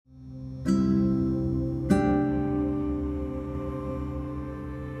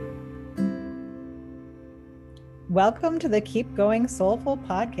Welcome to the Keep Going Soulful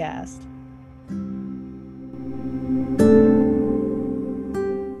podcast.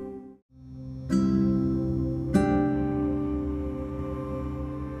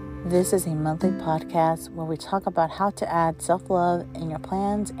 This is a monthly podcast where we talk about how to add self-love in your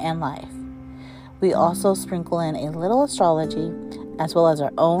plans and life. We also sprinkle in a little astrology as well as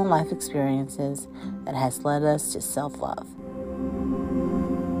our own life experiences that has led us to self-love.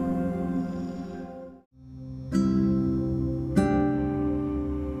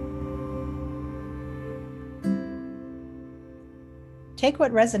 Take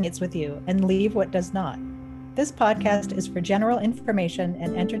what resonates with you and leave what does not. This podcast is for general information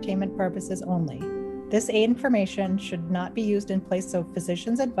and entertainment purposes only. This information should not be used in place of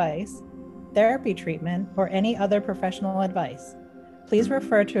physician's advice, therapy treatment, or any other professional advice. Please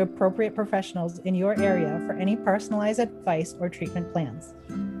refer to appropriate professionals in your area for any personalized advice or treatment plans.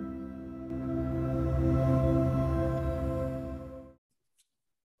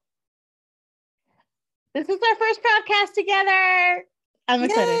 This is our first podcast together. I'm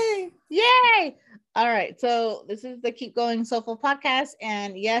excited. Yay! All right. So this is the Keep Going Soulful podcast.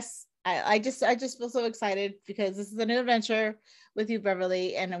 And yes, I just feel so excited because this is a new adventure with you,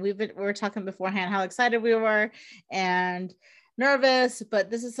 Beverly. And we were talking beforehand how excited we were and nervous, but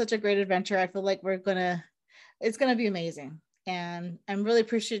this is such a great adventure. I feel like it's gonna be amazing. And I'm really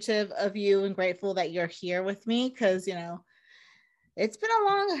appreciative of you and grateful that you're here with me because it's been a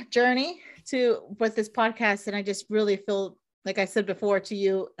long journey with this podcast, and I just really feel, like I said before to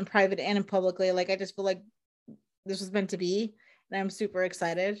you in private and in publicly, like I just feel like this was meant to be, and I'm super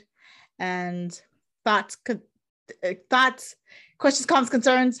excited. And thoughts, questions, comments,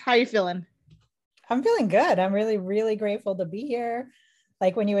 concerns, how are you feeling? I'm feeling good. I'm really, really grateful to be here.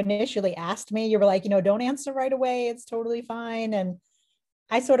 Like when you initially asked me, you were like, don't answer right away. It's totally fine. And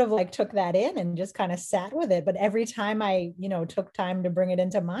I sort of like took that in and just kind of sat with it. But every time I, took time to bring it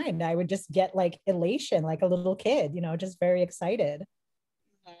into mind, I would just get like elation, like a little kid, just very excited.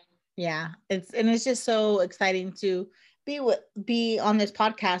 Yeah, it's just so exciting to be on this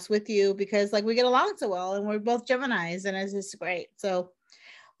podcast with you because like we get along so well and we're both Geminis and it's just great. So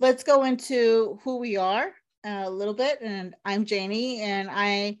let's go into who we are a little bit. And I'm Janie, and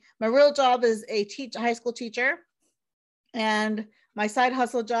my real job is a high school teacher, and my side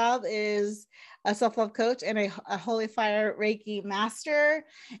hustle job is a self-love coach and a Holy Fire Reiki master.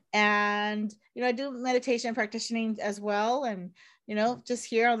 And, I do meditation practicing as well. And, just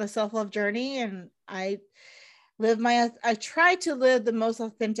here on the self-love journey. And I try to live the most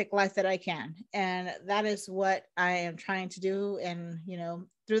authentic life that I can. And that is what I am trying to do. And,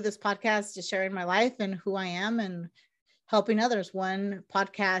 through this podcast, just sharing my life and who I am and helping others one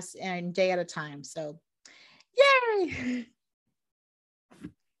podcast and day at a time. So yay!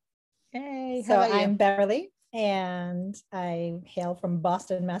 Hey, so I'm Beverly, and I hail from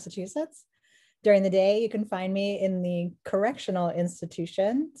Boston, Massachusetts. During the day, you can find me in the correctional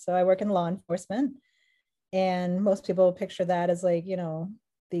institution. So I work in law enforcement, and most people picture that as like,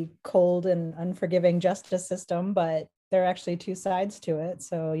 the cold and unforgiving justice system, but there are actually two sides to it.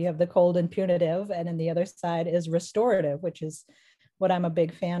 So you have the cold and punitive, and then the other side is restorative, which is what I'm a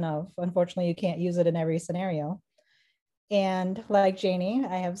big fan of. Unfortunately, you can't use it in every scenario. And like Janie,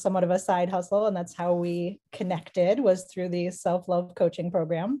 I have somewhat of a side hustle, and that's how we connected, was through the self-love coaching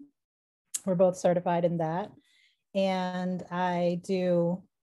program. We're both certified in that. And I do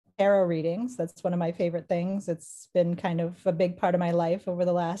tarot readings. That's one of my favorite things. It's been kind of a big part of my life over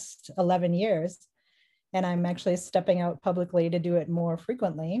the last 11 years. And I'm actually stepping out publicly to do it more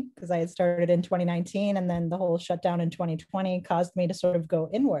frequently because I had started in 2019, and then the whole shutdown in 2020 caused me to sort of go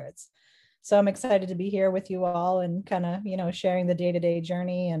inwards. So I'm excited to be here with you all and kind of, sharing the day-to-day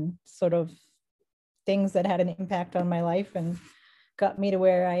journey and sort of things that had an impact on my life and got me to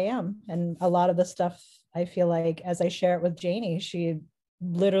where I am. And a lot of the stuff, I feel like as I share it with Janie, she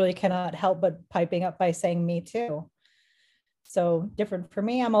literally cannot help but piping up by saying me too. So different for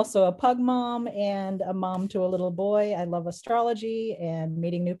me. I'm also a pug mom and a mom to a little boy. I love astrology and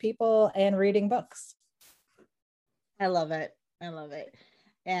meeting new people and reading books. I love it.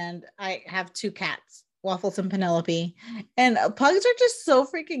 And I have two cats, Waffles and Penelope. And pugs are just so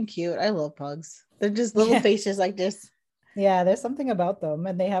freaking cute. I love pugs. They're just little faces like this. Yeah, there's something about them.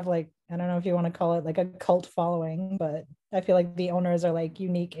 And they have like, I don't know if you want to call it like a cult following, but I feel like the owners are like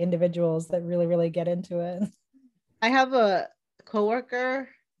unique individuals that really, really get into it. I have a coworker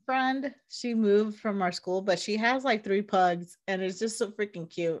friend. She moved from our school, but she has like 3 pugs, and it's just so freaking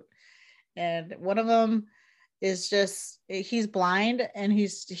cute. And one of them is he's blind, and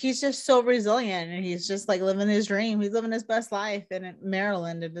he's just so resilient, and he's just like living his dream. He's living his best life in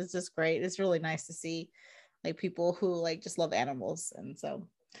Maryland, and it's just great. It's really nice to see like people who like just love animals. And so,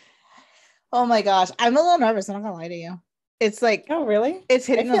 oh my gosh, I'm a little nervous. I'm not gonna lie to you. It's like, Oh, really? it's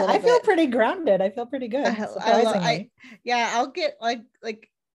I hitting a feel little I feel bit. pretty grounded. I feel pretty good, I love, surprisingly. yeah, I'll get like,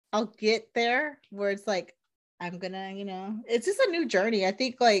 I'll get there where it's like, I'm gonna, it's just a new journey. I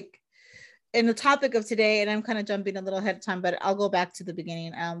think like in the topic of today, and I'm kind of jumping a little ahead of time, but I'll go back to the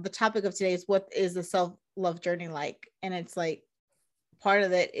beginning. The topic of today is, what is the self-love journey like? And it's like, part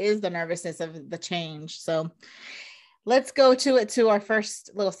of it is the nervousness of the change. So let's go to our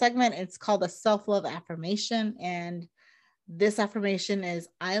first little segment. It's called a self-love affirmation. And this affirmation is,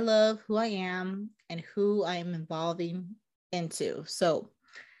 I love who I am and who I am evolving into. So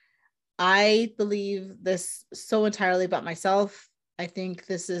I believe this so entirely about myself. I think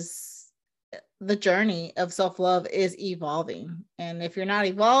this is the journey of self-love is evolving. And if you're not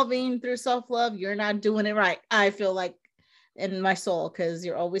evolving through self-love, you're not doing it right. I feel like in my soul, because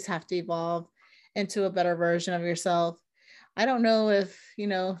you always have to evolve into a better version of yourself. I don't know if,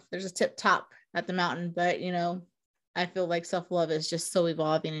 there's a tip top at the mountain, but, I feel like self-love is just so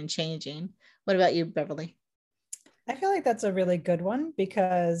evolving and changing. What about you, Beverly? I feel like that's a really good one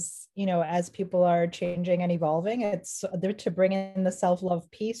because, as people are changing and evolving, it's to bring in the self-love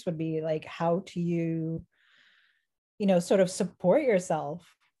piece would be like, how do you, sort of support yourself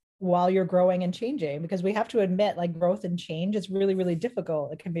while you're growing and changing? Because we have to admit, like, growth and change is really, really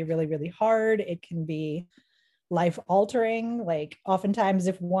difficult. It can be really, really hard. It can be life altering. Like, oftentimes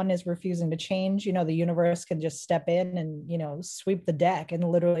if one is refusing to change, the universe can just step in and, sweep the deck, and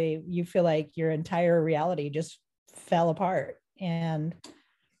literally you feel like your entire reality just fell apart. And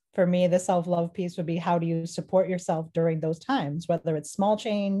for me, the self-love piece would be, how do you support yourself during those times, whether it's small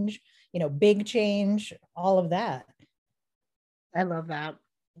change, big change, all of that. I love that.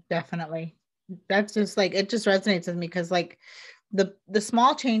 Definitely. That's just like, it just resonates with me, because like the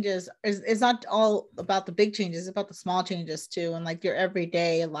small changes is not all about the big changes, it's about the small changes too, and like your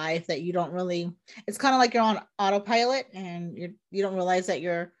everyday life that you don't really, it's kind of like you're on autopilot, and you don't realize that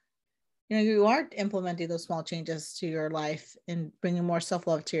you aren't implementing those small changes to your life and bringing more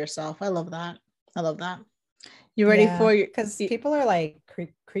self-love to yourself. I love that. I love that. You ready Yeah, for your, because people are like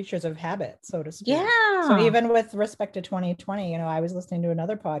creatures of habit, so to speak. So yeah. even with respect to 2020, I was listening to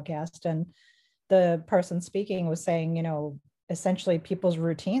another podcast, and the person speaking was saying, essentially people's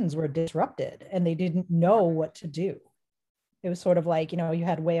routines were disrupted and they didn't know what to do. It was sort of like, you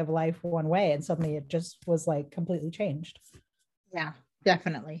had way of life one way, and suddenly it just was like completely changed. Yeah,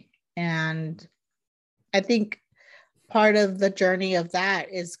 definitely. And I think part of the journey of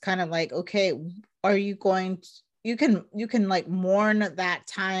that is kind of like, okay, are you going to, you can like mourn that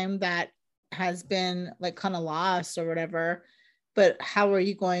time that has been like kind of lost or whatever, but how are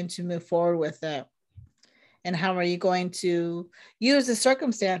you going to move forward with it? And how are you going to use the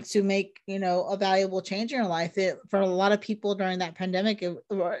circumstance to make, a valuable change in your life? For a lot of people during that pandemic,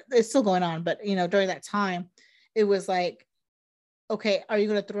 it's still going on, but during that time, it was like, okay, are you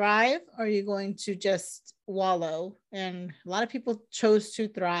going to thrive? Or are you going to just wallow? And a lot of people chose to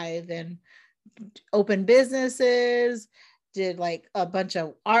thrive and open businesses, did like a bunch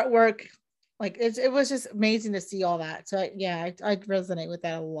of artwork. Like it was just amazing to see all that. So yeah, I resonate with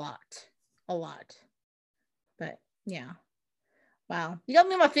that a lot. But yeah, wow, you got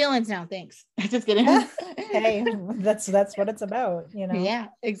me in my feelings now. Thanks. Just kidding. Hey, that's what it's about. Yeah,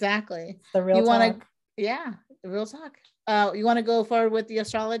 exactly. It's the real You want talk. to, yeah, real talk. You want to go forward with the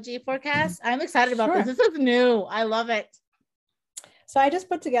astrology forecast? I'm excited about this. Sure. This is new. I love it. So I just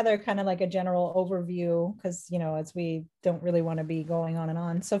put together kind of like a general overview because, as we don't really want to be going on and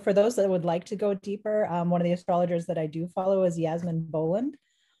on. So for those that would like to go deeper, one of the astrologers that I do follow is Yasmin Boland.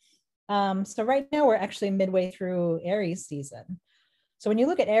 So right now we're actually midway through Aries season. So when you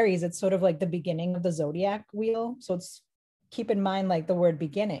look at Aries, it's sort of like the beginning of the zodiac wheel. So it's, keep in mind like the word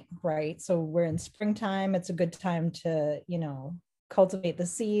beginning, right? So we're in springtime. It's a good time to, cultivate the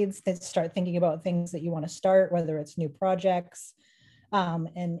seeds, to start thinking about things that you want to start, whether it's new projects.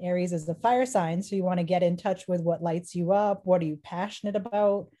 And Aries is the fire sign. So you want to get in touch with what lights you up. What are you passionate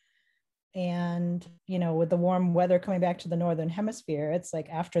about? And, with the warm weather coming back to the Northern Hemisphere, it's like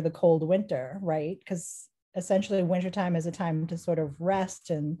after the cold winter, right? Because essentially wintertime is a time to sort of rest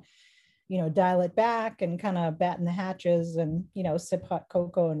and, dial it back and kind of batten the hatches and, sip hot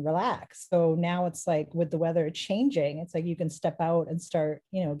cocoa and relax. So now it's like with the weather changing, it's like you can step out and start,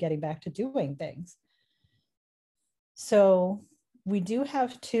 getting back to doing things. So we do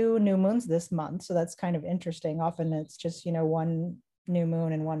have 2 new moons this month. So that's kind of interesting. Often it's just, one new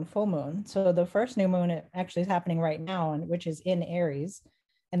moon and one full moon. So the first new moon actually is happening right now, and which is in Aries.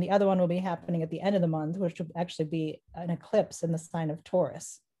 And the other one will be happening at the end of the month, which will actually be an eclipse in the sign of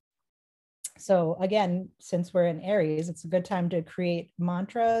Taurus. So again, since we're in Aries, it's a good time to create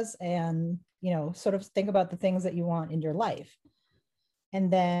mantras and, sort of think about the things that you want in your life.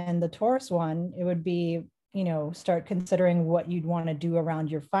 And then the Taurus one, it would be, start considering what you'd want to do around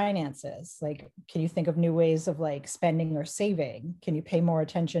your finances. Like, can you think of new ways of like spending or saving? Can you pay more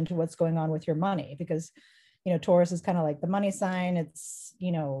attention to what's going on with your money? Because, Taurus is kind of like the money sign. It's,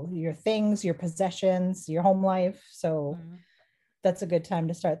 your things, your possessions, your home life. So that's a good time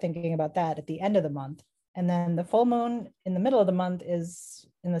to start thinking about that at the end of the month. And then the full moon in the middle of the month is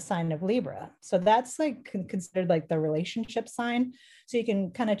in the sign of Libra. So that's like considered like the relationship sign. So you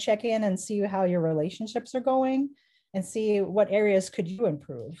can kind of check in and see how your relationships are going and see what areas could you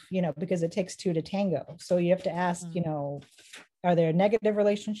improve, because it takes two to tango. So you have to ask, are there negative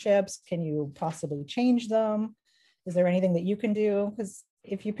relationships? Can you possibly change them? Is there anything that you can do? Because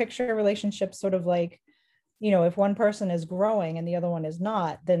if you picture a relationship sort of like, if one person is growing and the other one is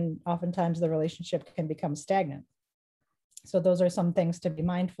not, then oftentimes the relationship can become stagnant. So those are some things to be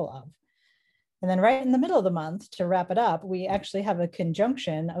mindful of. And then right in the middle of the month, to wrap it up, we actually have a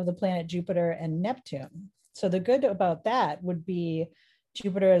conjunction of the planet Jupiter and Neptune. So the good about that would be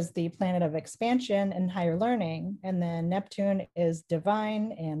Jupiter is the planet of expansion and higher learning, and then Neptune is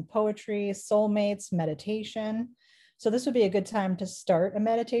divine and poetry, soulmates, meditation. So this would be a good time to start a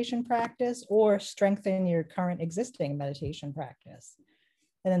meditation practice or strengthen your current existing meditation practice.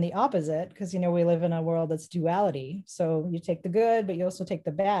 And then the opposite, because, we live in a world that's duality. So you take the good, but you also take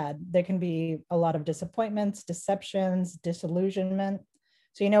the bad. There can be a lot of disappointments, deceptions, disillusionment.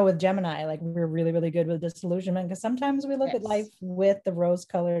 So, with Gemini, like we're really, really good with disillusionment because sometimes we look at life with the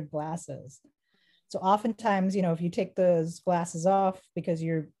rose-colored glasses. So oftentimes, if you take those glasses off because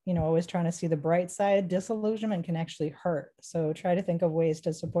you're, always trying to see the bright side, disillusionment can actually hurt. So try to think of ways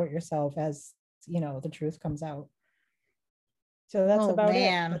to support yourself as, the truth comes out. So that's about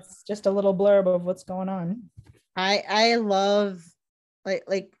it. That's just a little blurb of what's going on. I love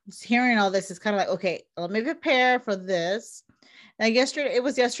like hearing all this is kind of like, okay, let me prepare for this. Like it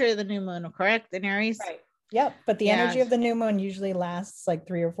was yesterday the new moon, correct? In Aries? Right. Yep. But the energy of the new moon usually lasts like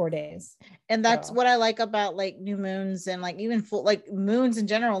 3 or 4 days. And that's what I like about like new moons and like even full like moons in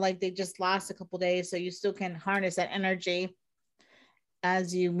general, like they just last a couple days. So you still can harness that energy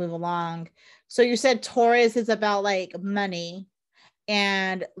as you move along. So you said Taurus is about like money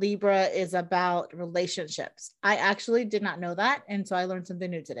and Libra is about relationships. I actually did not know that. And so I learned something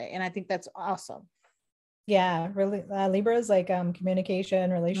new today. And I think that's awesome. Yeah, really. Libra is like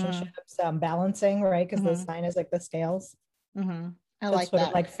communication, relationships, balancing, right? Because the sign is like the scales. I so like sort that.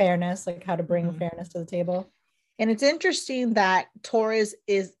 Of like fairness, like how to bring fairness to the table. And it's interesting that Taurus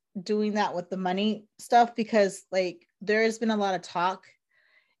is doing that with the money stuff because like there has been a lot of talk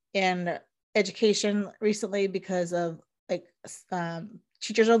in education recently because of like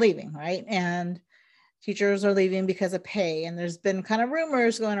teachers are leaving, right? And teachers are leaving because of pay. And there's been kind of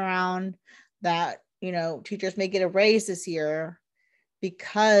rumors going around that, teachers may get a raise this year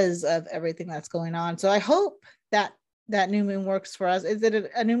because of everything that's going on. So I hope that new moon works for us. Is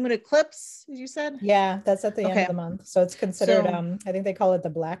it a new moon eclipse, as you said? Yeah, that's at the end of the month. So it's considered, I think they call it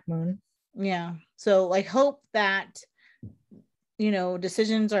the black moon. Yeah. So I hope that,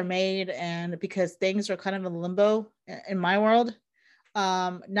 decisions are made, and because things are kind of in limbo in my world,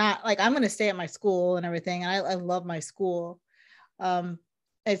 not like I'm going to stay at my school and everything. And I love my school.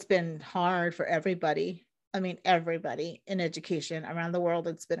 It's been hard for everybody. I mean, everybody in education around the world,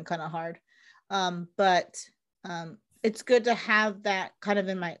 it's been kind of hard. But it's good to have that kind of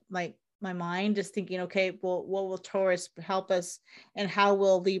in my mind, just thinking, okay, well, what will Taurus help us and how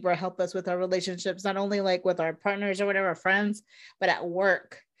will Libra help us with our relationships, not only like with our partners or whatever, friends, but at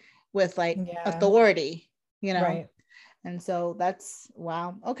work with like authority, Right. And so that's,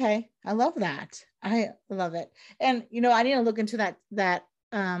 wow. Okay. I love that. I love it. And, I need to look into that,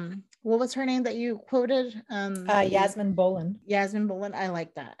 what was her name that you quoted? Yasmin Boland. Yasmin Boland. I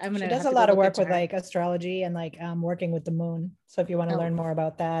like that. She does a lot of work with like astrology and like working with the moon. So if you want to learn more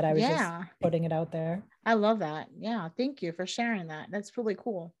about that, I was just putting it out there. I love that. Yeah. Thank you for sharing that. That's really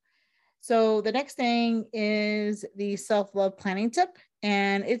cool. So the next thing is the self-love planning tip.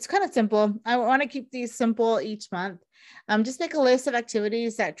 And it's kind of simple. I want to keep these simple each month. Just make a list of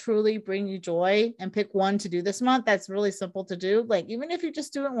activities that truly bring you joy and pick one to do this month. That's really simple to do. Like, even if you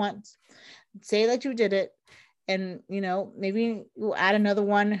just do it once, say that you did it, and, maybe you'll add another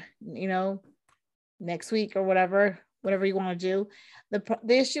one, next week or whatever you want to do.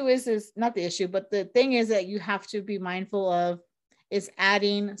 The issue is not the issue, but the thing is that you have to be mindful of is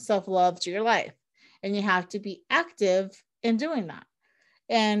adding self-love to your life, and you have to be active in doing that.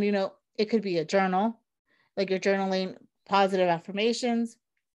 And, it could be a journal, like you're journaling positive affirmations.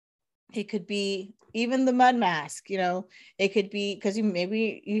 It could be even the mud mask, it could be because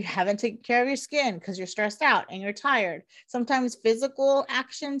maybe you haven't taken care of your skin because you're stressed out and you're tired. Sometimes physical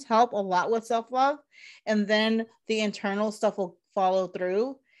actions help a lot with self-love, and then the internal stuff will follow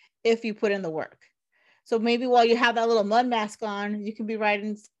through if you put in the work. So maybe while you have that little mud mask on, you can be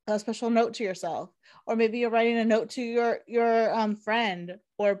writing a special note to yourself, or maybe you're writing a note to your friend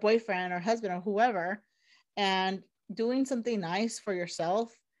or boyfriend or husband or whoever, and doing something nice for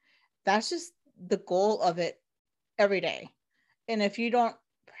yourself. That's just the goal of it every day. And if you don't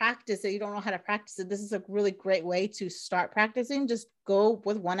practice it, you don't know how to practice it, this is a really great way to start practicing. Just go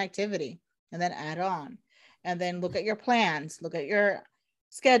with one activity and then add on, and then look at your plans, look at your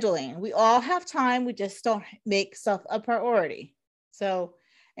scheduling. We all have time, we just don't make stuff a priority. So,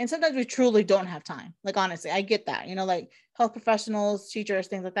 and sometimes we truly don't have time. Like, honestly, I get that, like health professionals, teachers,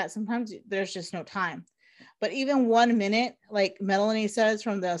 things like that, sometimes there's just no time. But even 1 minute, like Melanie says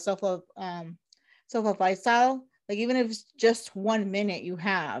from the self-love lifestyle, like even if it's just 1 minute you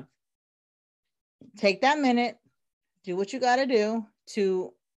have, take that minute, do what you got to do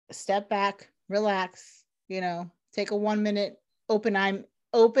to step back, relax, take a 1 minute open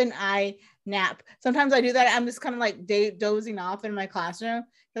eye nap. Sometimes I do that. I'm just kind of like dozing off in my classroom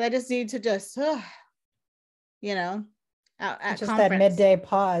because I just need to just, at just conference. that midday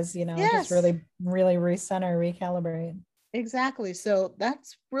pause, Yes. just really, really recenter, recalibrate. Exactly. So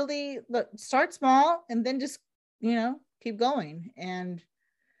that's really, start small and then just, keep going. And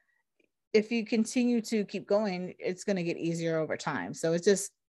if you continue to keep going, it's going to get easier over time. So it's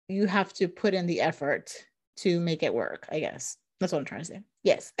just, you have to put in the effort to make it work, I guess. That's what I'm trying to say.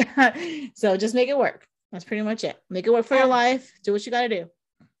 Yes. So just make it work. That's pretty much it. Make it work for your life. Do what you got to do.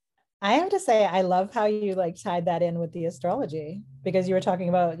 I have to say, I love how you tied that in with the astrology, because you were talking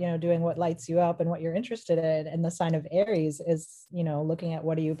about, doing what lights you up and what you're interested in. And the sign of Aries is, looking at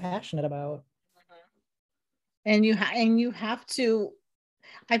what are you passionate about. And you have to,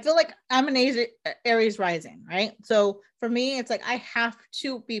 I feel like I'm an Aries rising, right? So for me, it's like I have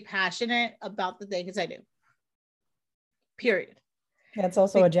to be passionate about the things I do. Period. Yeah, it's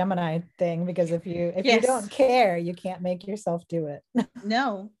also a Gemini thing, because if you don't care, you can't make yourself do it.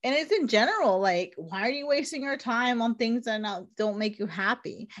 No. And it's in general, like, why are you wasting your time on things that don't make you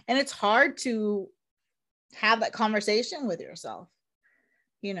happy? And it's hard to have that conversation with yourself,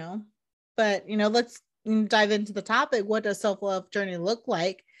 but let's dive into the topic. What does self-love journey look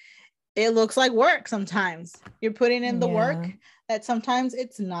like? It looks like work. Sometimes you're putting in the work that sometimes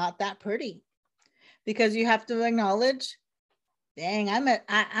it's not that pretty, because you have to acknowledge, dang, I'm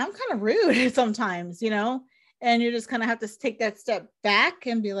kind of rude sometimes, and you just kind of have to take that step back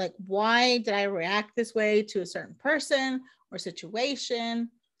and be like, why did I react this way to a certain person or situation?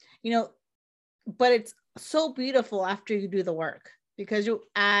 But it's so beautiful after you do the work, because you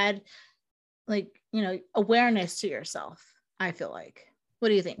add awareness to yourself, I feel like. What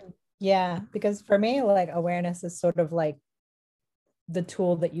do you think? Yeah, because for me, awareness is sort of like the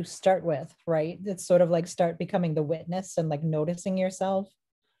tool that you start with, right? It's sort of like start becoming the witness and noticing yourself.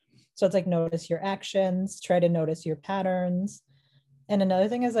 So it's notice your actions, try to notice your patterns. And another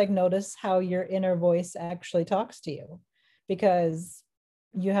thing is notice how your inner voice actually talks to you, because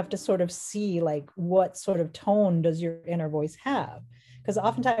you have to sort of see what sort of tone does your inner voice have? Because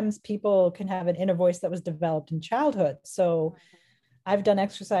oftentimes people can have an inner voice that was developed in childhood. So I've done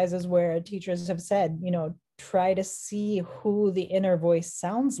exercises where teachers have said, try to see who the inner voice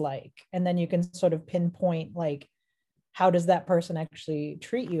sounds like. And then you can sort of pinpoint, how does that person actually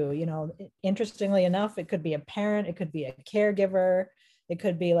treat you? Interestingly enough, it could be a parent, it could be a caregiver, it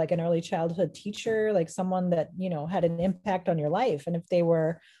could be an early childhood teacher, someone that, had an impact on your life. And if they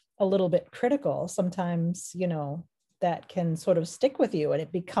were a little bit critical, sometimes, that can sort of stick with you and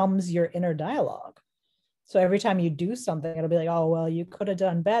it becomes your inner dialogue. So every time you do something, it'll be like, oh, well, you could have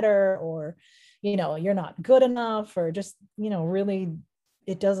done better, or, you're not good enough, or just, really,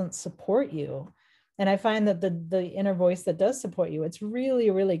 it doesn't support you. And I find that the inner voice that does support you, it's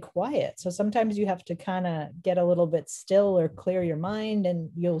really, really quiet. So sometimes you have to kind of get a little bit still or clear your mind, and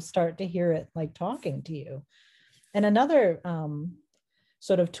you'll start to hear it talking to you. And another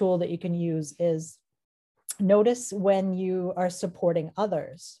sort of tool that you can use is notice when you are supporting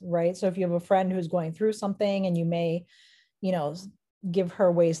others, right? So if you have a friend who's going through something, and you may, give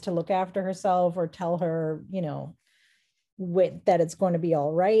her ways to look after herself, or tell her, that it's going to be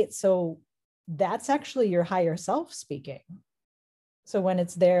all right. So that's actually your higher self speaking. So when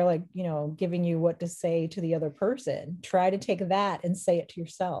it's there, giving you what to say to the other person, try to take that and say it to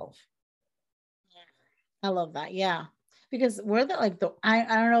yourself. I love that. Yeah. Because we're I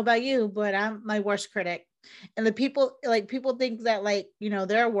don't know about you, but I'm my worst critic. And the people, like, people think that, like, you know,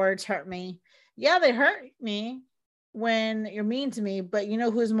 their words hurt me. Yeah, they hurt me when you're mean to me, but you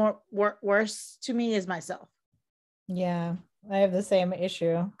know who's more worse to me is myself. Yeah, I have the same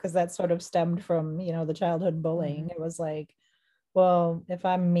issue because that sort of stemmed from, the childhood bullying. It was like, well, if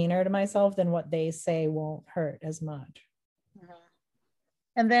I'm meaner to myself, then what they say won't hurt as much.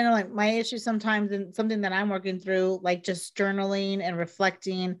 And then, like, my issue sometimes, and something that I'm working through, like just journaling and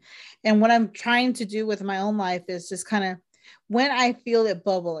reflecting. And what I'm trying to do with my own life is just kind of, when I feel it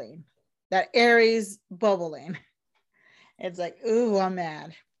bubbling, that Aries bubbling, it's like, ooh, I'm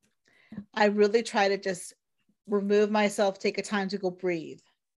mad. I really try to just remove myself, take a time to go breathe.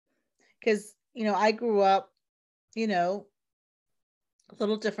 Because, I grew up, a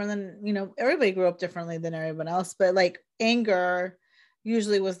little different than, everybody grew up differently than everyone else, but like anger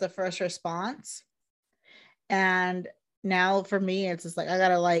usually was the first response. And now for me, it's just like, I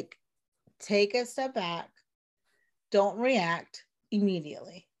gotta like take a step back, don't react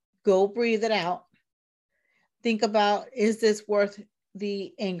immediately, go breathe it out, think about, is this worth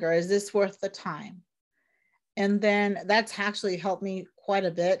the anger? Is this worth the time? And then that's actually helped me quite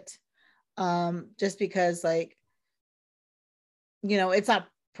a bit. Just because, like, it's not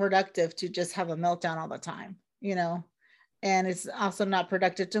productive to just have a meltdown all the time, and it's also not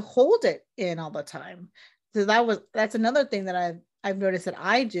productive to hold it in all the time. So that's another thing that I've noticed that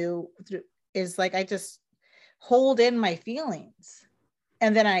I do is like, I just hold in my feelings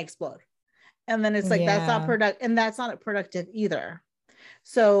and then I explode. And then it's like, that's not productive, and that's not productive either.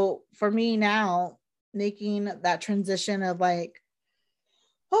 So for me now, making that transition of like,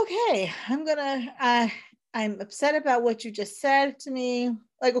 okay, I'm upset about what you just said to me.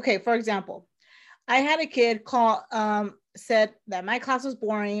 Like, okay, for example, I had a kid said that my class was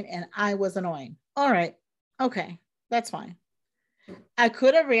boring and I was annoying. All right. Okay. That's fine. I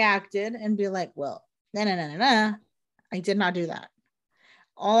could have reacted and be like, well, no. I did not do that.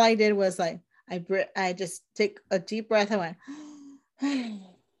 All I did was like, I just take a deep breath. I went,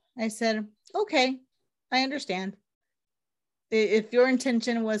 I said, okay, I understand. If your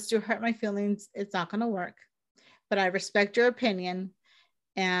intention was to hurt my feelings, it's not going to work, but I respect your opinion,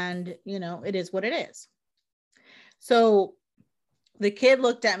 and it is what it is. So the kid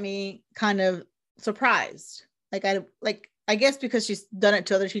looked at me kind of surprised. I guess because she's done it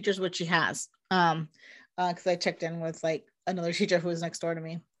to other teachers, which she has. Because I checked in with like another teacher who was next door to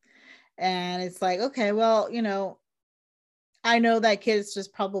me. And it's like, okay, well, I know that kid's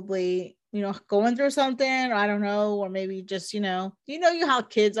just probably, going through something, or I don't know, or maybe just, how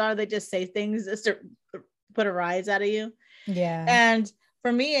kids are, they just say things just to put a rise out of you. Yeah. And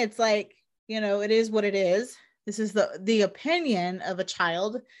for me, it's like, it is what it is. This is the opinion of a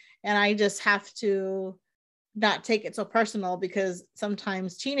child. And I just have to not take it so personal, because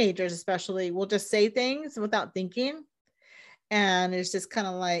sometimes teenagers especially will just say things without thinking. And it's just kind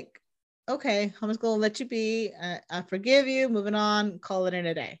of like, okay, I'm just going to let you be. I forgive you, moving on, call it in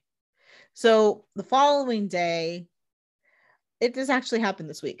a day. So the following day, it just actually happened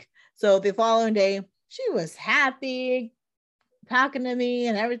this week. So the following day, she was happy, talking to me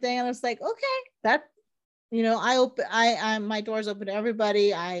and everything. And I was like, okay, that, I my door's open to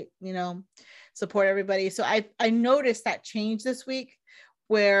everybody. I, support everybody. So I noticed that change this week,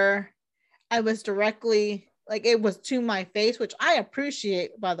 where I was directly, like, it was to my face, which I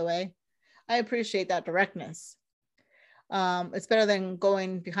appreciate, by the way. I appreciate that directness. It's better than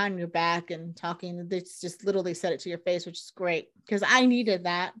going behind your back and talking. They just literally said it to your face, which is great, because I needed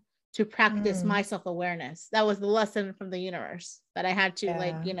that to practice my self-awareness. That was the lesson from the universe that I had to,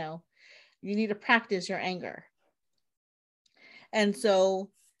 like, you need to practice your anger. And so,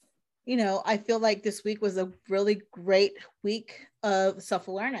 I feel like this week was a really great week of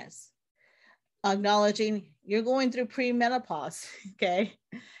self-awareness, acknowledging you're going through premenopause. Okay.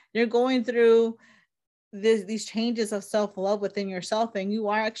 You're going through these changes of self-love within yourself, and you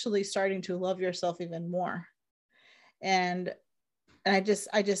are actually starting to love yourself even more. And I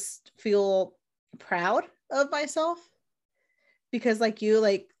just feel proud of myself, because like you,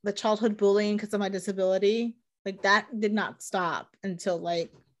 like the childhood bullying because of my disability, like that did not stop until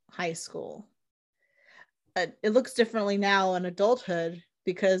like high school. It looks differently now in adulthood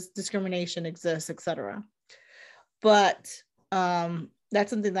because discrimination exists, etc. But that's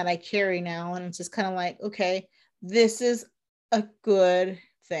something that I carry now, and it's just kind of like, okay, this is a good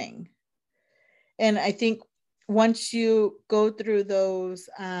thing. And I think once you go through those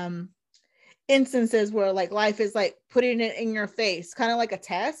instances where like life is like putting it in your face, kind of like a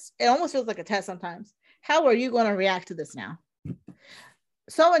test, it almost feels like a test sometimes. How are you going to react to this now?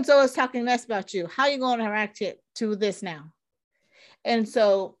 So and so is talking mess about you. How are you going to react to this now? And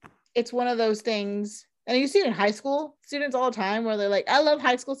so it's one of those things. And you see it in high school students all the time where they're like, I love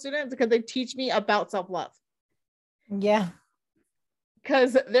high school students because they teach me about self-love. Yeah.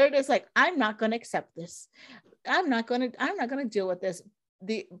 Because they're just like, I'm not going to accept this. I'm not going to deal with this.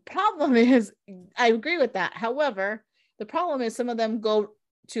 The problem is, I agree with that. However, the problem is some of them go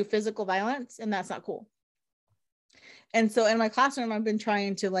to physical violence, and that's not cool. And so in my classroom, I've been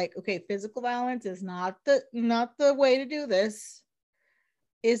trying to like, okay, physical violence is not the way to do this.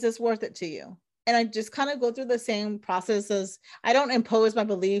 Is this worth it to you? And I just kind of go through the same process as, I don't impose my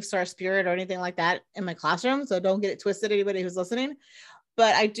beliefs or spirit or anything like that in my classroom. So don't get it twisted, anybody who's listening.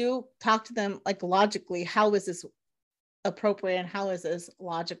 But I do talk to them like logically, how is this appropriate and how is this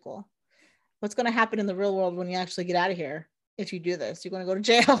logical? What's going to happen in the real world when you actually get out of here? If you do this, you're going to go to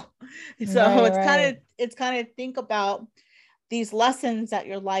jail. So Right, it's kind of think about these lessons that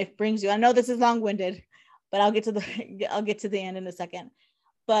your life brings you. I know this is long-winded, but I'll get to the end in a second.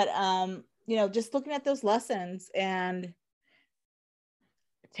 But just looking at those lessons and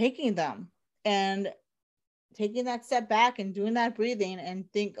taking them and taking that step back and doing that breathing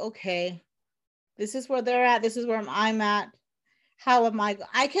and think, okay, this is where they're at. This is where I'm at. How am I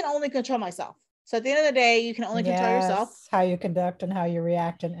can only control myself. So at the end of the day, you can only control yourself. yes, how you conduct and how you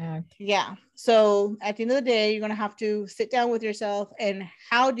react and act. Yeah. So at the end of the day, you're going to have to sit down with yourself and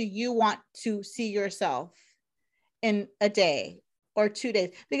how do you want to see yourself in a day or 2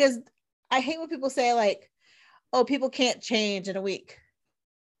 days? Because I hate when people say like, oh, people can't change in a week.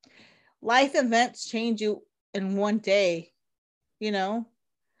 Life events change you in one day.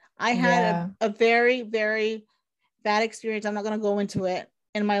 I had a very, very bad experience. I'm not going to go into it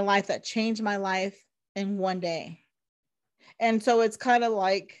in my life that changed my life in one day. And so it's kind of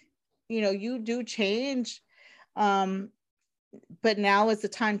like, you do change. But now is the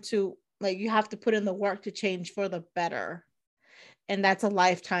time to like, you have to put in the work to change for the better. And that's a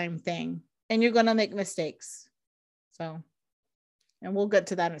lifetime thing. And you're going to make mistakes. So, and we'll get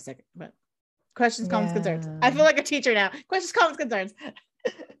to that in a second, but questions, comments, concerns. I feel like a teacher now. Questions, comments, concerns.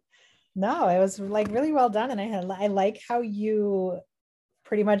 No, it was like really well done. And I like how you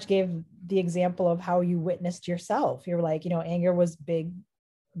pretty much gave the example of how you witnessed yourself. You're like, anger was big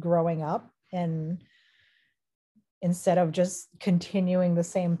growing up, and instead of just continuing the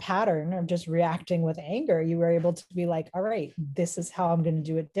same pattern of just reacting with anger, you were able to be like, all right, this is how I'm going to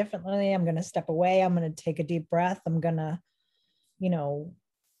do it differently. I'm going to step away. I'm going to take a deep breath. I'm going to,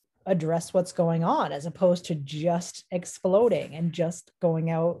 address what's going on, as opposed to just exploding and just going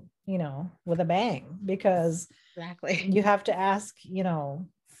out, with a bang. Because exactly, you have to ask,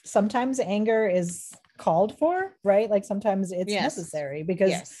 sometimes anger is called for, right? Like sometimes it's necessary,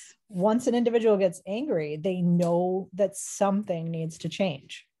 because once an individual gets angry, they know that something needs to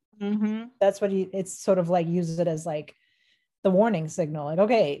change. Mm-hmm. That's what it's sort of like, use it as like the warning signal. Like,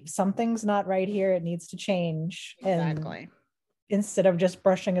 okay, something's not right here. It needs to change. Exactly. And instead of just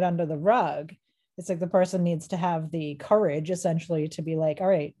brushing it under the rug, it's like the person needs to have the courage essentially to be like, all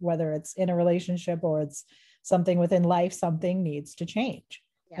right, whether it's in a relationship or it's something within life, something needs to change,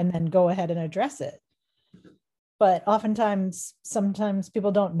 and then go ahead and address it. But sometimes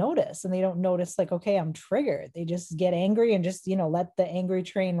people don't notice, and they don't notice like, okay, I'm triggered. They just get angry and just, let the angry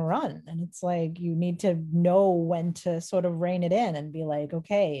train run. And it's like, you need to know when to sort of rein it in and be like,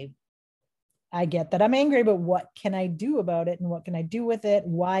 okay, I get that I'm angry, but what can I do about it? And what can I do with it?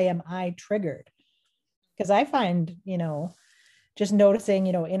 Why am I triggered? Because I find, just noticing,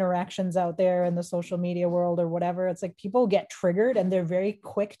 interactions out there in the social media world or whatever, it's like people get triggered and they're very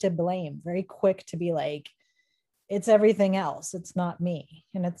quick to blame, very quick to be like, it's everything else. It's not me.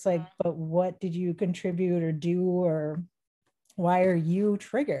 And it's like, but what did you contribute or do, or why are you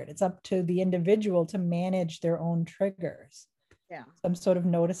triggered? It's up to the individual to manage their own triggers. Yeah. So I'm sort of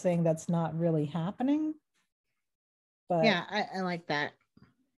noticing that's not really happening. But yeah, I like that.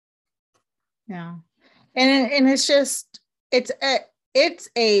 Yeah. And it's just, it's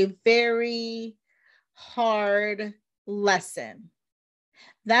a very hard lesson.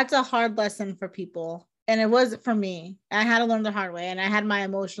 That's a hard lesson for people. And it was for me. I had to learn the hard way. And I had my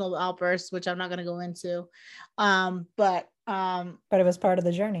emotional outbursts, which I'm not going to go into. But it was part of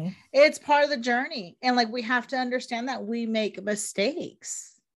the journey. It's part of the journey. And like, we have to understand that we make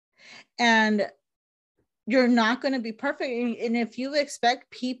mistakes. And you're not going to be perfect. And if you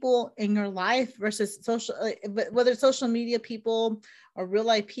expect people in your life versus social, whether it's social media people or real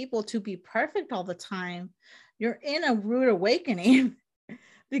life people, to be perfect all the time, you're in a rude awakening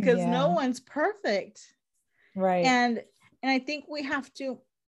because no one's perfect. Right. And I think we have to,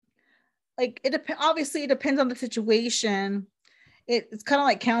 like, obviously it depends on the situation. It's kind of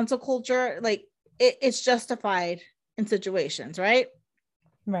like cancel culture. Like it's justified in situations, right?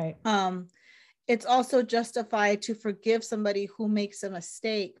 Right. it's also justified to forgive somebody who makes a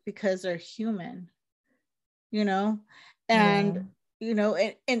mistake because they're human, you know? And, you know,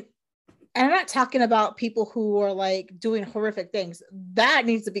 and I'm not talking about people who are like doing horrific things. That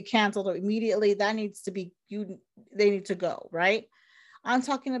needs to be canceled immediately. That needs to be, they need to go, right? I'm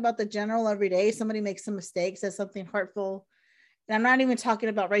talking about the general everyday. Somebody makes some mistakes, says something hurtful. And I'm not even talking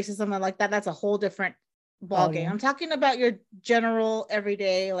about racism and like that. That's a whole different ballgame. I'm talking about your general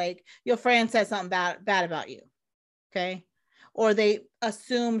everyday, like your friend said something bad about you. Okay. Or they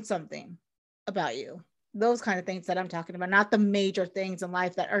assumed something about you. Those kind of things that I'm talking about, not the major things in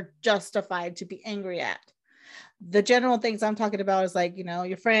life that are justified to be angry at. The general things I'm talking about is like, you know,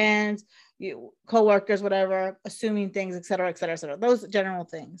 your friends, you coworkers, whatever, assuming things, et cetera, et cetera, et cetera. Those general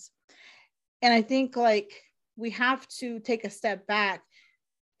things. And I think like we have to take a step back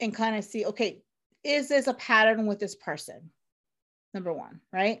and kind of see, okay, is this a pattern with this person? Number one,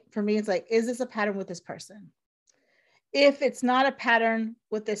 right? For me, it's like, is this a pattern with this person? If it's not a pattern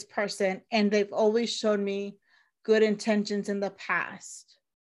with this person and they've always shown me good intentions in the past,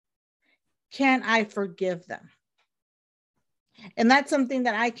 can I forgive them? And that's something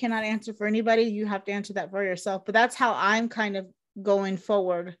that I cannot answer for anybody. You have to answer that for yourself. But that's how I'm kind of going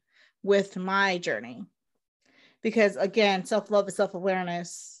forward with my journey. Because again, self-love is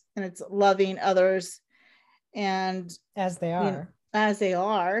self-awareness, and it's loving others and as they are. You know, as they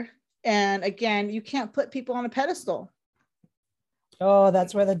are. And again, you can't put people on a pedestal. Oh,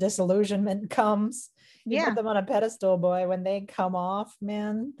 that's where the disillusionment comes. You put Yeah. them on a pedestal, boy. When they come off,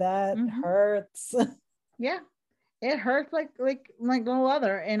 man, that hurts. Yeah. It hurts like no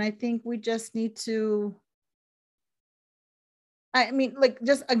other. And I think we just need to, I mean, like,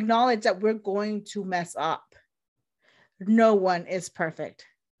 just acknowledge that we're going to mess up. No one is perfect.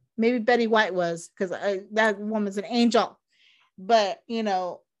 Maybe Betty White was, because that woman's an angel. But, you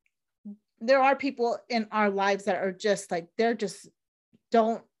know, there are people in our lives that are just like, they're just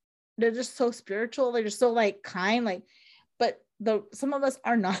so spiritual. They're just so like kind, like, but some of us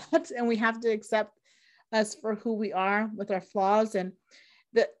are not, and we have to accept us for who we are with our flaws. And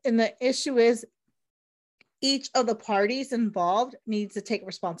the issue is each of the parties involved needs to take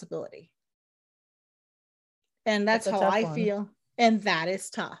responsibility. And that's how I feel. And that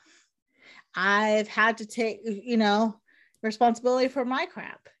is tough. I've had to take, you know, responsibility for my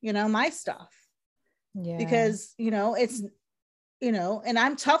crap, you know, my stuff. Yeah. Because, you know, it's, you know, and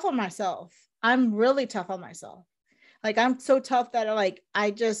I'm tough on myself. I'm really tough on myself. Like, I'm so tough that I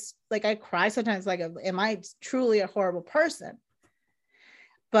just, like, I cry sometimes, like, am I truly a horrible person?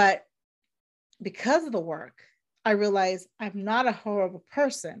 But because of the work, I realize I'm not a horrible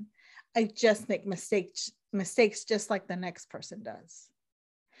person. I just make mistakes just like the next person does.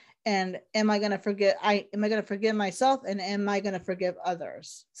 And am I going to forgive myself, and am I going to forgive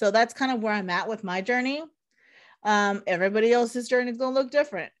others? So that's kind of where I'm at with my journey. Everybody else's journey is going to look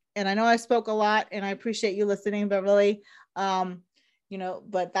different. And I know I spoke a lot, and I appreciate you listening, Beverly. You know,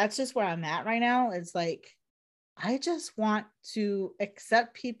 but that's just where I'm at right now. It's like, I just want to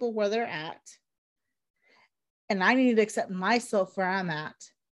accept people where they're at. And I need to accept myself where I'm at.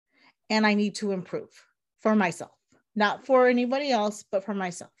 And I need to improve for myself, not for anybody else, but for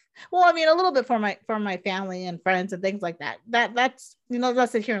myself. Well, I mean, a little bit for my family and friends and things like that. That's, you know,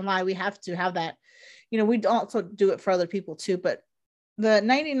 let's sit here and lie. We have to have that. You know, we also do it for other people too, but the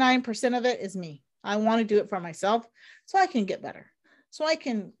 99% of it is me. I want to do it for myself so I can get better, so I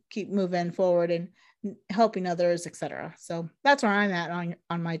can keep moving forward and helping others, etc. So that's where I'm at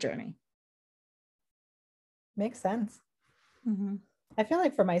on my journey. Makes sense. I feel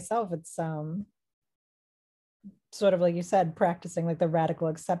like for myself, it's sort of like you said, practicing like the radical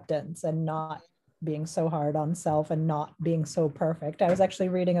acceptance and not being so hard on self and not being so perfect. I was actually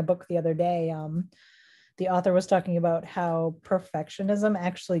reading a book the other day. The author was talking about how perfectionism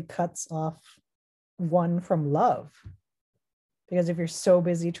actually cuts off one from love. Because if you're so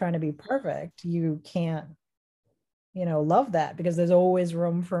busy trying to be perfect, you can't, you know, love that, because there's always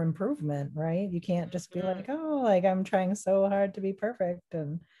room for improvement, right? You can't just be like, oh, like I'm trying so hard to be perfect.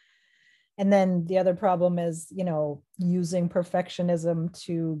 And then the other problem is, you know, using perfectionism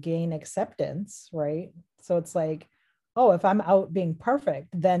to gain acceptance, right? So it's like, oh, if I'm out being perfect,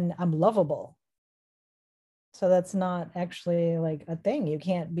 then I'm lovable. So that's not actually like a thing. You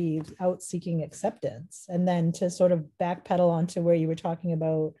can't be out seeking acceptance. And then to sort of backpedal onto where you were talking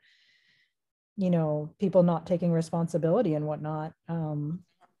about, you know, people not taking responsibility and whatnot.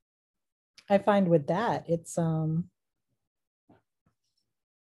 I find with that, it's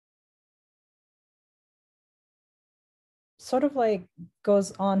sort of like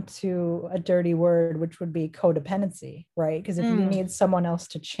goes on to a dirty word, which would be codependency, right? Because if you need someone else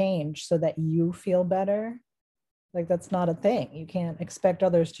to change so that you feel better, like that's not a thing. You can't expect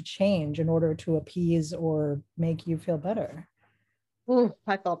others to change in order to appease or make you feel better. Ooh,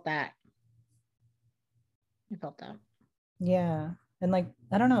 I felt that. I felt that. Yeah. And like,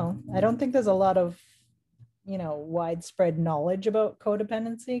 I don't know. I don't think there's a lot of, widespread knowledge about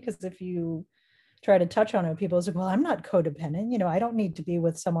codependency, because if you try to touch on it, people say, well, I'm not codependent. I don't need to be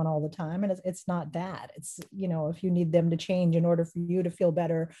with someone all the time. And it's not that. It's, if you need them to change in order for you to feel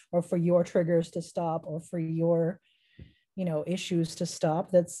better, or for your triggers to stop, or for your, issues to stop,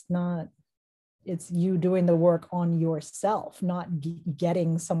 that's not, it's you doing the work on yourself, not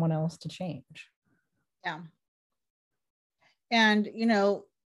getting someone else to change. Yeah. And,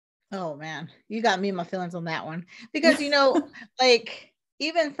 oh man, you got me in my feelings on that one, because, like,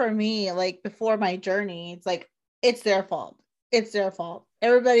 even for me, like before my journey, it's like, it's their fault. It's their fault.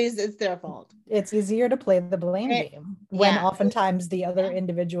 It's their fault. It's easier to play the blame game when oftentimes the other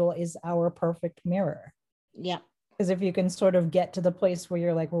individual is our perfect mirror. Yeah. Because if you can sort of get to the place where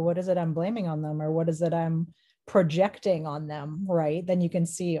you're like, well, what is it I'm blaming on them? Or what is it I'm projecting on them? Right. Then you can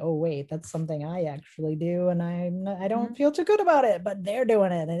see, oh, wait, that's something I actually do. And I don't feel too good about it, but they're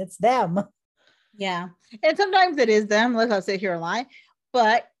doing it and it's them. Yeah. And sometimes it is them. Let's not sit here and lie.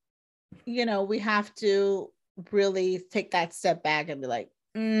 But, we have to really take that step back and be like,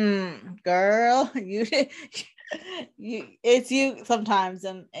 girl, it's you sometimes.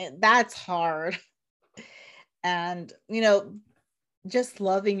 And that's hard. And, just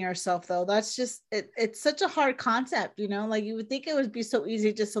loving yourself, though, that's just, it's such a hard concept, like you would think it would be so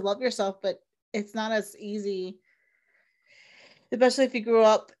easy just to love yourself, but it's not as easy, especially if you grew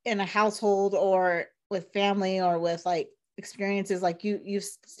up in a household or with family or with like experiences like you've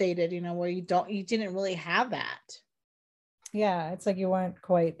stated, where you didn't really have that. Yeah, it's like you weren't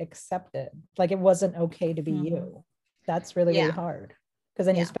quite accepted, like it wasn't okay to be you. That's really really hard, because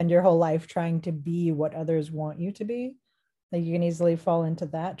then you spend your whole life trying to be what others want you to be. Like you can easily fall into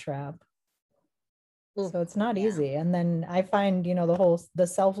that trap. So it's not easy. And then I find, the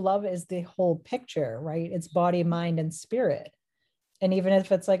self-love is the whole picture, right? It's body, mind, and spirit. And even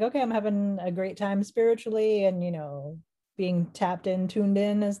if it's like, okay, I'm having a great time spiritually and, being tapped in, tuned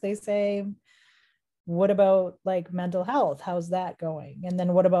in, as they say, what about like mental health? How's that going? And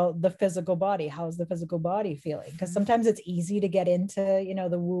then what about the physical body? How's the physical body feeling? Because sometimes it's easy to get into,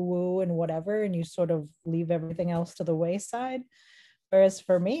 the woo woo and whatever, and you sort of leave everything else to the wayside. Whereas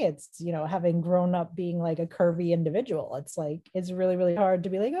for me, it's, having grown up being like a curvy individual, it's like, it's really, really hard to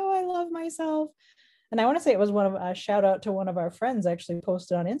be like, oh, I love myself. And I want to say it was a shout out to one of our friends actually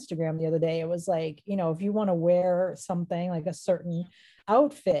posted on Instagram the other day. It was like, if you want to wear something like a certain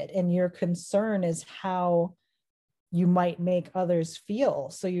outfit and your concern is how you might make others feel,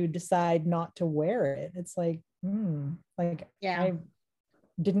 so you decide not to wear it. It's like, I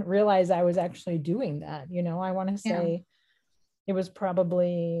didn't realize I was actually doing that. I want to say it was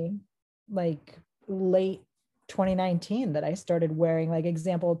probably like late 2019 that I started wearing like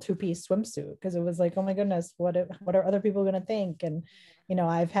example two-piece swimsuit, because it was like, oh my goodness, what are other people going to think? And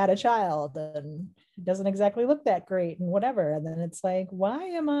I've had a child and it doesn't exactly look that great and whatever. And then it's like, why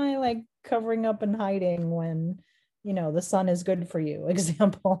am I like covering up and hiding when the sun is good for you?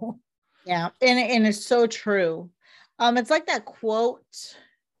 Example. Yeah. And it's so true. It's like that quote,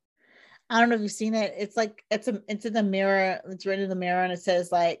 I don't know if you've seen it. It's like it's in the mirror. It's written in the mirror, and it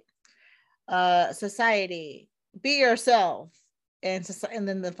says like, society, be yourself, and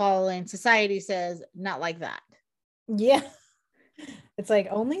then the following, society says, not like that. Yeah, it's like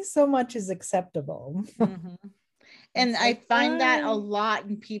only so much is acceptable. And I find that a lot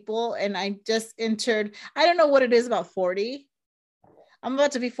in people. And I just entered, I don't know what it is about 40. I'm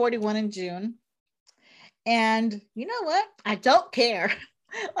about to be 41 in June. And you know what? I don't care.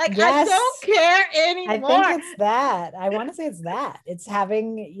 Like, yes. I don't care anymore. I think it's that. I want to say it's that. It's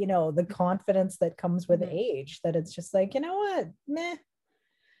having, the confidence that comes with age, that it's just like, you know what? Meh.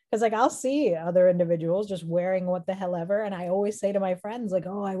 Because like I'll see other individuals just wearing what the hell ever. And I always say to my friends, like,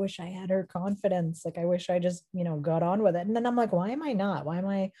 oh, I wish I had her confidence. Like, I wish I just, got on with it. And then I'm like, why am I not? Why am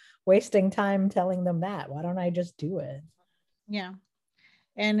I wasting time telling them that? Why don't I just do it? Yeah.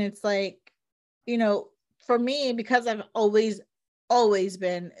 And it's like, for me, because I've always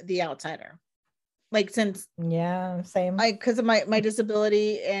been the outsider, like since same, like because of my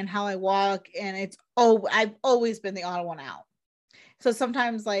disability and how I walk, and I've always been the odd one out. So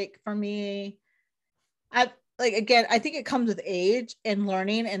sometimes like for me, I like, again, I think it comes with age and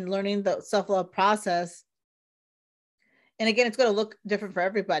learning the self-love process. And again, it's going to look different for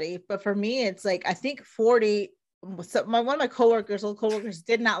everybody, but for me, it's like I think 40 so one of my old coworkers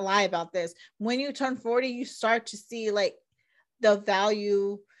did not lie about this. When you turn 40, you start to see like the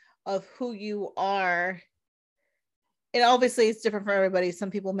value of who you are. And obviously it's different for everybody.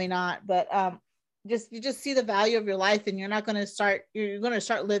 Some people may not, but you just see the value of your life, and you're going to start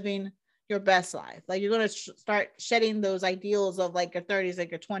living your best life. Like you're going to start shedding those ideals of like your 30s,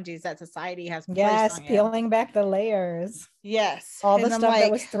 like your 20s that society has placed on you. Peeling back the layers. Yes. All the stuff that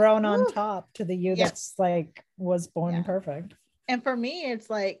was thrown on top to the you that's like was born perfect. And for me, it's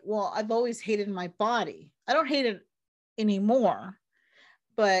like, well, I've always hated my body. I don't hate it anymore,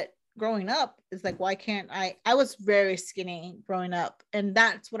 but growing up is like, why can't I was very skinny growing up, and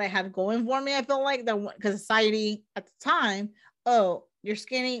that's what I had going for me. I feel like that because society at the time, oh, you're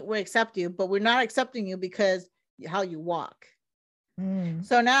skinny, we accept you, but we're not accepting you because how you walk.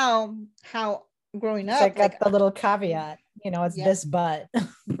 So now how growing up, like got the little caveat, it's this but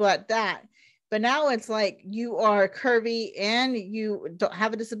now it's like you are curvy and you don't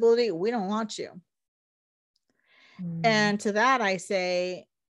have a disability, we don't want you. And to that I say,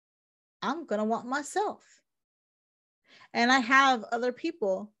 I'm gonna want myself. And I have other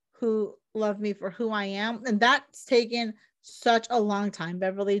people who love me for who I am. And that's taken such a long time,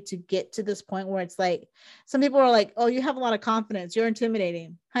 Beverly, to get to this point where it's like, some people are like, oh, you have a lot of confidence, you're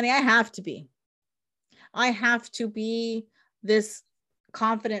intimidating. Honey, I have to be this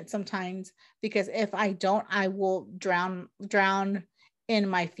confident sometimes, because if I don't, I will drown in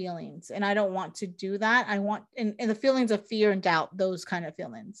my feelings. And I don't want to do that. I want in the feelings of fear and doubt, those kind of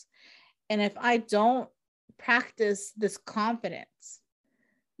feelings. And if I don't practice this confidence,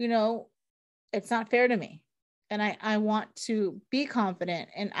 it's not fair to me. And I want to be confident.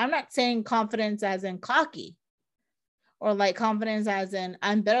 And I'm not saying confidence as in cocky or like confidence as in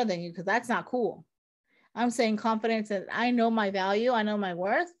I'm better than you, because that's not cool. I'm saying confidence that I know my value, I know my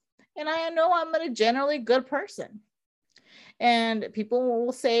worth, and I know I'm a generally good person. And people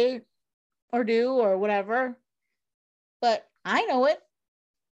will say or do or whatever, but I know it.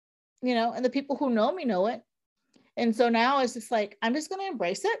 And the people who know me know it. And so now it's just like, I'm just going to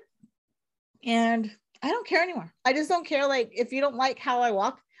embrace it. And I don't care anymore. I just don't care. Like, if you don't like how I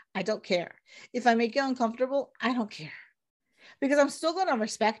walk, I don't care. If I make you uncomfortable, I don't care. Because I'm still going to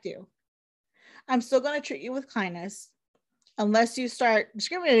respect you. I'm still going to treat you with kindness. Unless you start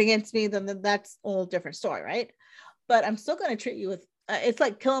discriminating against me, then that's a whole different story, right? But I'm still going to treat you with, it's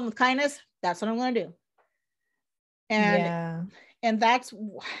like killing with kindness. That's what I'm going to do. And that's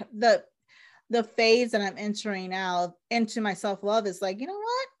the phase that I'm entering now into my self-love is like, you know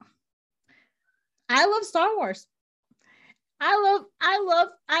what? I love Star Wars. I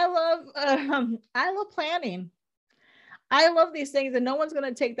love planning. I love these things, and no one's going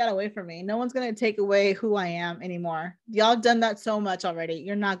to take that away from me. No one's going to take away who I am anymore. Y'all done that so much already.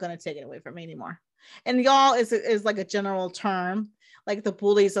 You're not going to take it away from me anymore. And y'all is like a general term, like the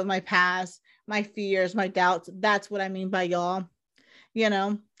bullies of my past, my fears, my doubts. That's what I mean by y'all.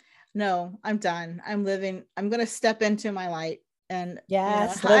 No, I'm done. I'm living. I'm going to step into my light and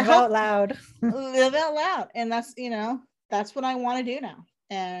live out loud. Live out loud. And that's, that's what I want to do now.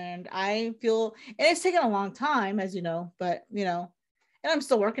 And I feel, and it's taken a long time, as you know, but, and I'm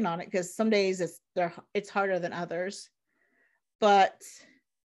still working on it because some days it's harder than others, but,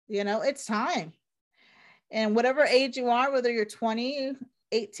 it's time. And whatever age you are, whether you're 20,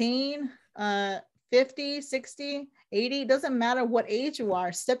 18, 50, 60, 80, doesn't matter what age you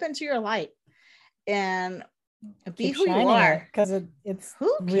are, step into your light and be who you are. Because it's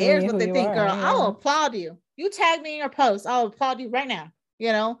who cares what they think, girl? Yeah. I'll applaud you. You tag me in your post, I'll applaud you right now.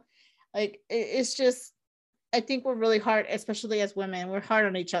 Like it's just, I think we're really hard, especially as women, we're hard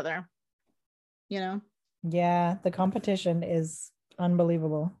on each other. Yeah, the competition is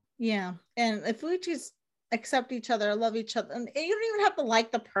unbelievable. Yeah. And if we just accept each other, love each other, and you don't even have to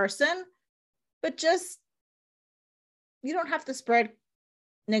like the person, but just, you don't have to spread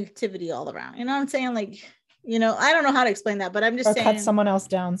negativity all around. You know what I'm saying? Like, I don't know how to explain that, but I'm just saying, cut someone else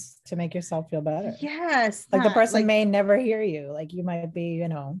down to make yourself feel better. Yes. Like the person may never hear you. Like you might be,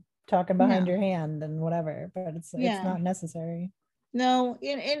 talking behind your hand and whatever, but it's not necessary. No.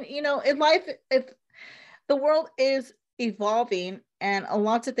 And in life, if the world is evolving and a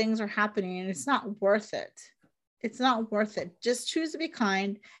lot of things are happening and it's not worth it. It's not worth it. Just choose to be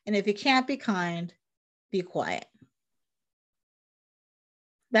kind. And if you can't be kind, be quiet.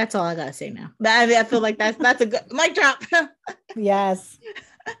 That's all I gotta say now. I feel like that's a good mic drop. Yes.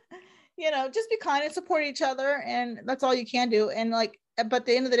 Just be kind and support each other, and that's all you can do. And but at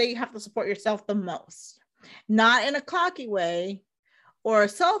the end of the day, you have to support yourself the most, not in a cocky way or a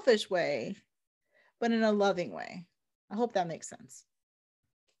selfish way, but in a loving way. I hope that makes sense.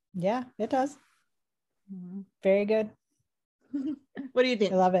 Yeah, it does. Very good. What do you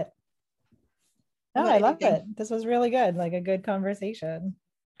think? I love it. No, What I do you love think? it. This was really good, like a good conversation.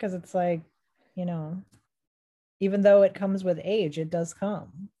 Because it's like, you know, even though it comes with age, it does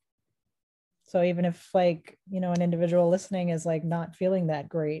come. So even if like, you know, an individual listening is like not feeling that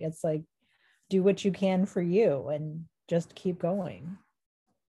great, it's like do what you can for you and just keep going.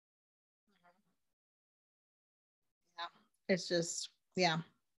 Yeah. It's just, yeah.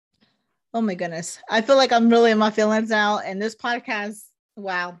 Oh my goodness. I feel like I'm really in my feelings now. And this podcast,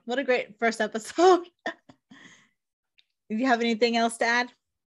 wow, what a great first episode. Do you have anything else to add?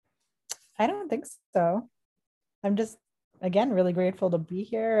 I don't think so. I'm just, again, really grateful to be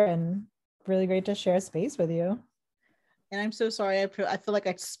here and really great to share space with you. And I'm so sorry. I feel like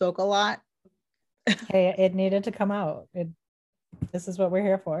I spoke a lot. Hey, it needed to come out. This is what we're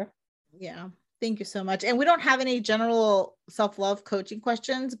here for. Yeah. Thank you so much. And we don't have any general self-love coaching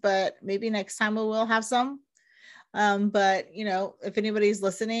questions, but maybe next time we will have some. But you know, if anybody's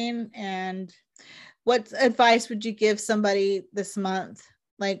listening, and what advice would you give somebody this month,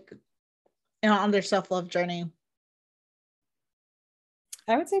 like, you know, on their self-love journey?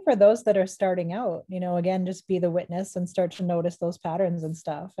 I would say for those that are starting out, you know, again, just be the witness and start to notice those patterns and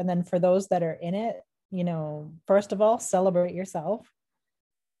stuff. And then for those that are in it, you know, first of all, celebrate yourself.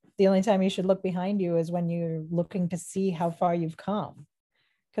 The only time you should look behind you is when you're looking to see how far you've come.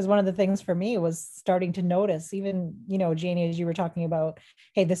 Because one of the things for me was starting to notice, even, you know, Janie, as you were talking about,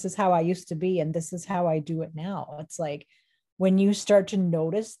 hey, this is how I used to be and this is how I do it now. It's like when you start to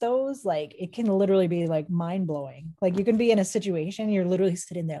notice those, like it can literally be like mind blowing. Like you can be in a situation, you're literally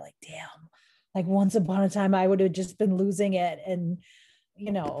sitting there like, damn, like once upon a time I would have just been losing it and,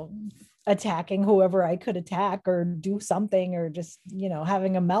 you know, attacking whoever I could attack or do something or just, you know,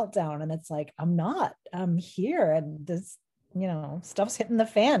 having a meltdown. And it's like, I'm here and this, you know, stuff's hitting the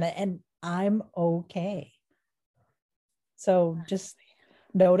fan and I'm okay. So just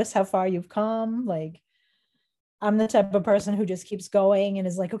notice how far you've come. Like, I'm the type of person who just keeps going and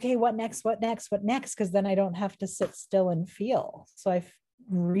is like, okay, what next? What next? What next? Because then I don't have to sit still and feel. So I've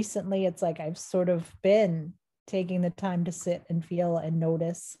recently, it's like I've sort of been taking the time to sit and feel and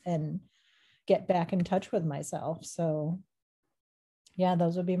notice and get back in touch with myself. So yeah,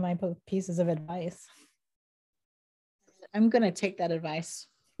 those would be my pieces of advice. I'm going to take that advice.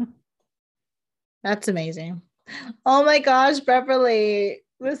 That's amazing. Oh my gosh, Beverly,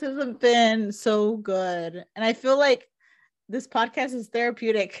 this has been so good. And I feel like this podcast is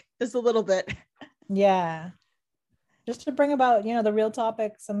therapeutic just a little bit. Yeah. Just to bring about, you know, the real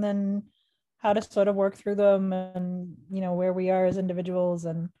topics and then how to sort of work through them and, you know, where we are as individuals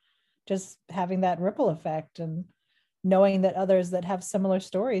and just having that ripple effect and knowing that others that have similar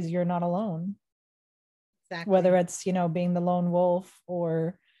stories, you're not alone. Exactly. Whether it's, you know, being the lone wolf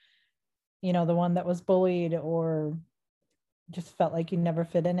or, you know, the one that was bullied or just felt like you never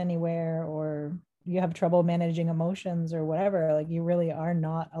fit in anywhere or you have trouble managing emotions or whatever, like you really are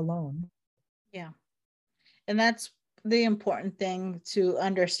not alone. Yeah. And that's the important thing to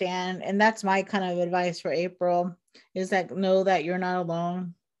understand. And that's my kind of advice for April, is that know that you're not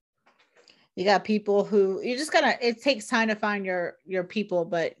alone. You got people who you just gotta, it takes time to find your people,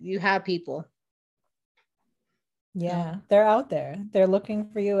 but you have people. Yeah, they're out there. They're looking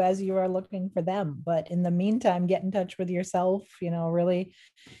for you as you are looking for them. But in the meantime, get in touch with yourself, you know, really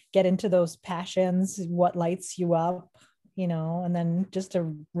get into those passions, what lights you up, you know, and then just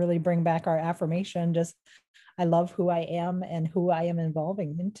to really bring back our affirmation, just I love who I am and who I am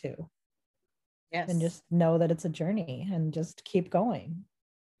evolving into. Yes. And just know that it's a journey and just keep going.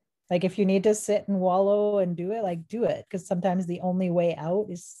 Like if you need to sit and wallow and do it, like do it. Because sometimes the only way out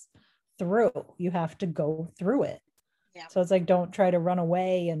is through. You have to go through it. Yeah. So it's like, don't try to run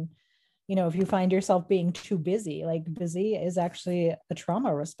away. And, you know, if you find yourself being too busy, like busy is actually a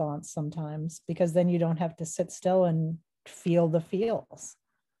trauma response sometimes, because then you don't have to sit still and feel the feels.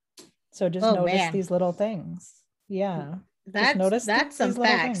 So just notice these little things. Yeah. That's some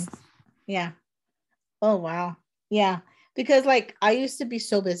facts. Yeah. Oh, wow. Yeah. Because like I used to be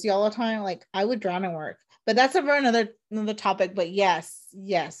so busy all the time. Like I would drown in work, but that's for another topic. But yes,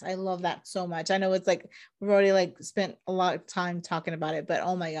 I love that so much. I know it's like we've already like spent a lot of time talking about it, but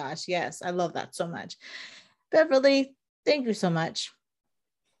oh my gosh, yes, I love that so much. Beverly, thank you so much.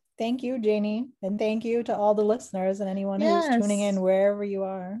 Thank you, Janie. And thank you to all the listeners and anyone who's tuning in wherever you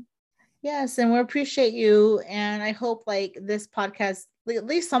are. Yes, and we appreciate you. And I hope like this podcast, at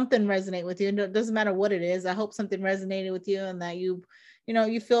least something resonate with you. And it doesn't matter what it is. I hope something resonated with you and that you know,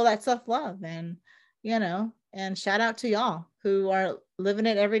 you feel that self-love and, you know, and shout out to y'all who are living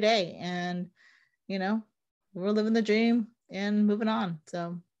it every day. And, you know, we're living the dream and moving on.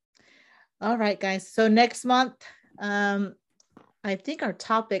 So All right, guys. So next month, I think our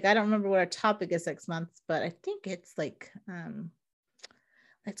topic, I don't remember what our topic is next month, but I think it's like,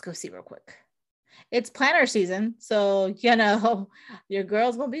 let's go see real quick. It's planner season. So, your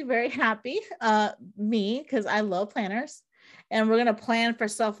girls will be very happy. Me, because I love planners. And we're going to plan for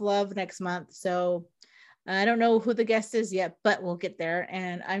self-love next month. So I don't know who the guest is yet, but we'll get there.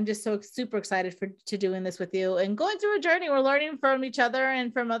 And I'm just so super excited to doing this with you and going through a journey. We're learning from each other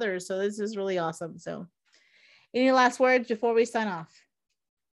and from others. So this is really awesome. So any last words before we sign off?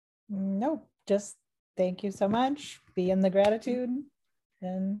 No, just thank you so much. Be in the gratitude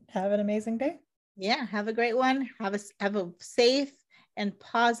and have an amazing day. Yeah, have a great one. Have a safe and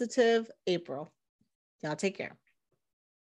positive April. Y'all take care.